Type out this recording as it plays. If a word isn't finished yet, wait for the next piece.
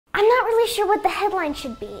really sure what the headline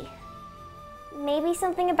should be. Maybe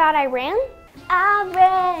something about Iran?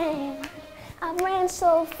 I ran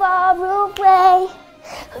so far away,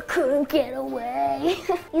 I couldn't get away.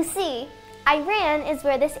 You see, Iran is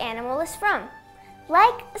where this animal is from.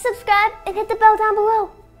 Like, subscribe, and hit the bell down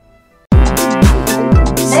below.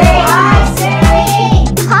 Say hi, Saree!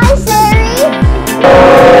 Hi, Saree!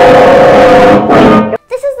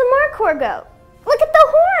 This is the Markhor goat. Look at the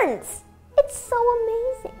horns! It's so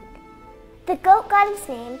amazing. The goat got its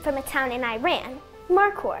name from a town in Iran,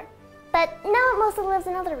 Markhor, but now it mostly lives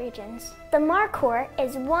in other regions. The Markhor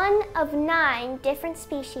is one of 9 different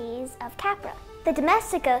species of Capra. The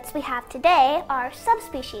domestic goats we have today are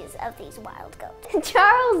subspecies of these wild goats.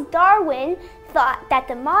 Charles Darwin thought that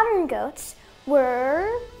the modern goats were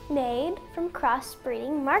made from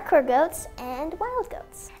crossbreeding Markhor goats and wild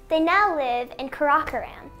goats. They now live in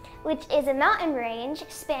Karakoram, which is a mountain range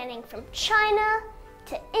spanning from China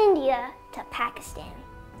to India to Pakistan.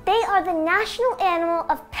 They are the national animal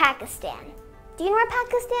of Pakistan. Do you know where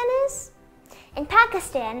Pakistan is? In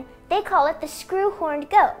Pakistan, they call it the screw-horned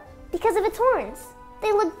goat because of its horns.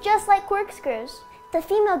 They look just like corkscrews. The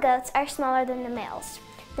female goats are smaller than the males.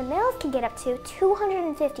 The males can get up to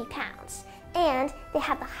 250 pounds, and they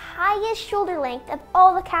have the highest shoulder length of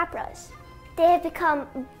all the Capras. They have become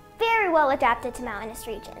very well adapted to mountainous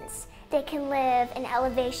regions. They can live in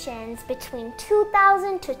elevations between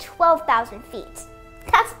 2,000 to 12,000 feet.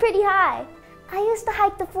 That's pretty high. I used to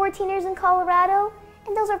hike the 14ers in Colorado,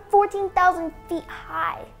 and those are 14,000 feet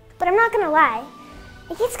high. But I'm not gonna lie,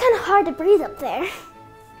 it gets kind of hard to breathe up there.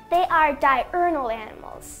 They are diurnal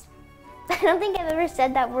animals. I don't think I've ever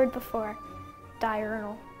said that word before,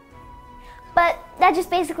 diurnal. But that just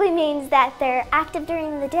basically means that they're active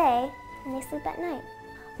during the day and they sleep at night.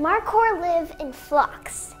 Markhor live in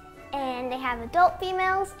flocks, and they have adult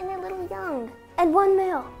females and a little young, and 1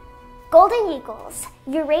 male. Golden eagles,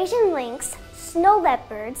 Eurasian lynx, snow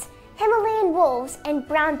leopards, Himalayan wolves, and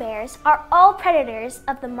brown bears are all predators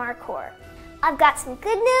of the Markhor. I've got some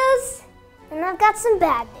good news, and I've got some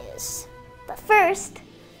bad news. But first,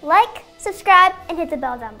 like, subscribe, and hit the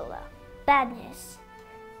bell down below. Bad news.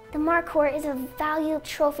 The Markhor is a valued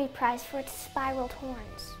trophy prize for its spiraled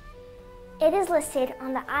horns. It is listed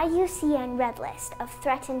on the IUCN Red List of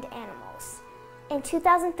threatened animals. In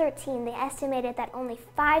 2013, they estimated that only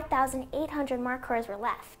 5,800 Markhors were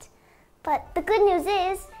left. But the good news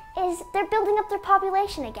is they're building up their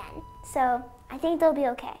population again. So I think they'll be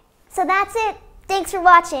okay. So that's it. Thanks for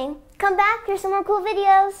watching. Come back, here's some more cool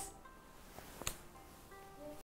videos.